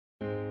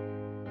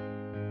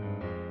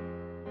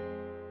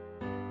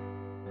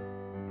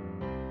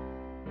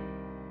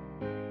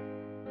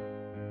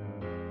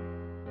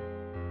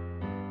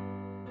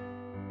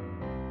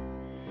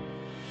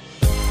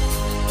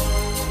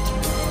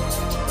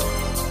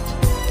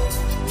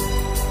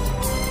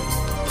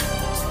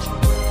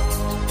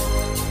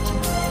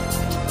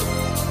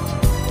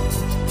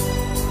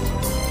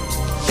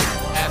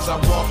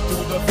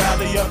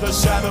the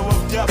shadow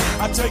of death.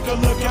 I take a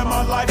look at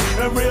my life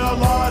and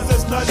realize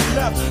there's nothing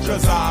left.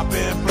 Cause I've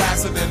been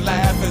blasting and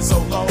laughing so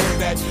long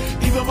that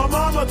even my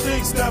mama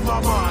thinks that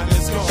my mind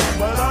is gone.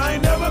 But I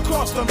ain't never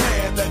crossed a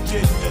man that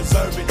didn't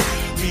deserve it.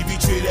 He be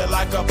treated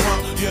like a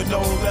punk, you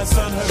know that's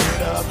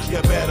unheard of.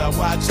 You better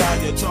watch how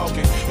you're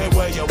talking and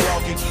where you're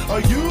walking, or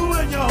you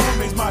and your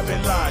homies might be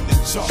lying to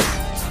chalk.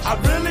 I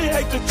really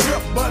hate the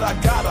trip, but I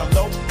gotta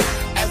know.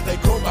 As they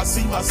croak, I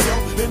see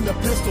myself in the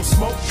pistol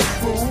smoke.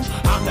 Fool,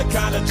 I'm the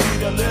kind of G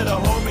the little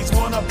homies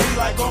wanna be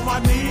like, on my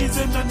knees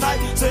in the night,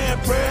 saying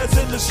prayers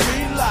in the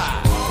street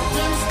light.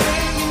 Been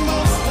spending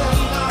most of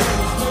the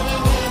lives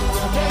living in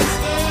the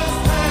gangsta's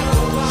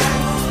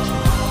paradise.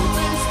 We've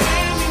been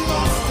spending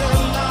most of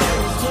the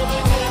lives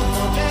living in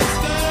the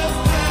gangsta's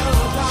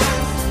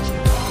paradise.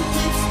 We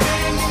keep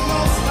spending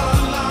most of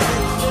our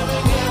lives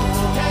living in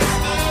the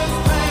gangsta's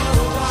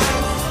paradise.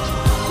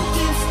 We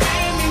keep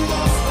spending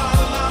most of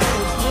our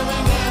lives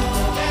living in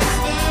the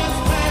gangsta's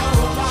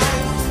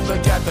paradise.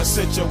 Look at the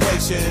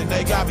situation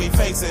they got me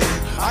facing.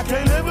 I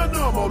can't live a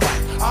normal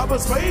life. I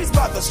was raised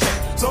by the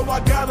state, so I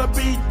gotta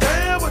be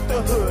down with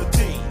the hood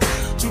team.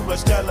 Too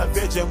much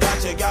television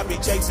watching got me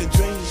chasing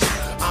dreams.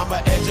 I'm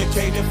an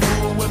educated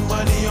fool with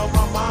money on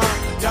my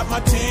mind. Got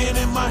my tin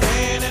in my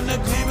hand and a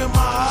gleam in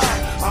my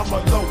eye. I'm a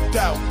loped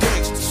out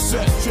gangster,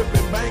 set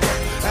tripping banker,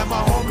 and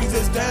my homies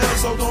is down,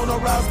 so don't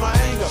arouse my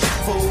anger.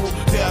 Fool,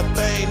 death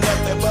ain't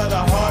nothing but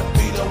a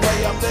heartbeat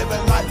away. I'm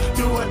living life,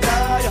 do or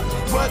die.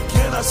 What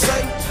can I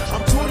say?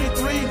 I'm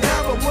 23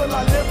 now, but will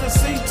I live to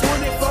see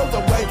 24? The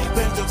way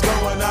things is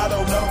going, I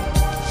don't know.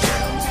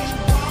 Tell me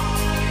why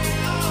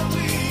are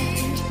we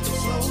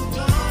so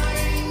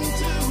blind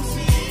to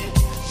see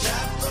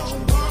that the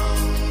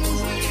ones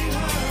we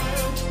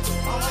hurt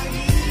are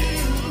you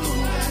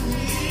and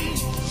me?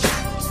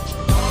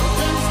 We've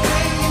been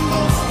spending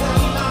most of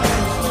our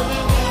lives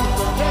living in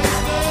the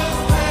gangsta's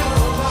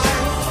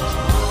paradise.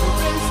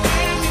 We've been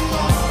spending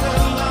most of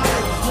our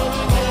lives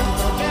living in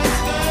the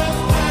gangsta's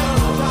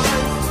paradise. We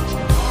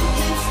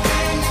keep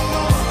spending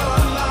most of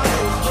our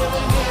lives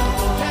living in the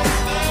gangsta's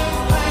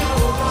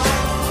paradise.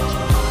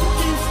 We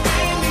keep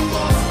spending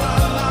most of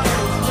our lives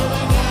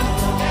living in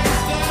the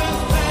gangsta's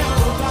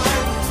paradise.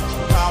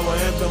 Power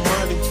and the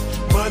money,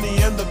 money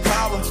and the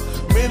power.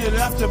 Minute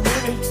after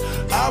minute,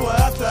 hour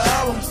after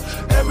hour,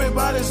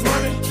 everybody's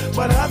running,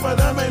 but half of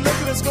them ain't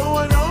looking what's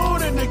going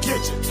on in the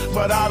kitchen.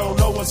 But I don't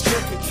know what's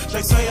cooking.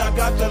 They say I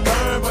got to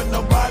learn, but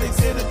nobody's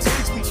here to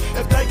teach me.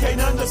 If they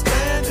can't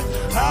understand it,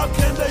 how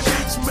can they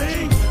reach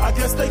me? I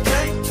guess they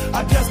can't,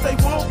 I guess they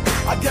won't,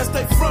 I guess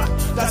they front.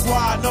 That's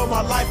why I know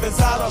my life is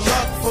out of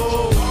luck.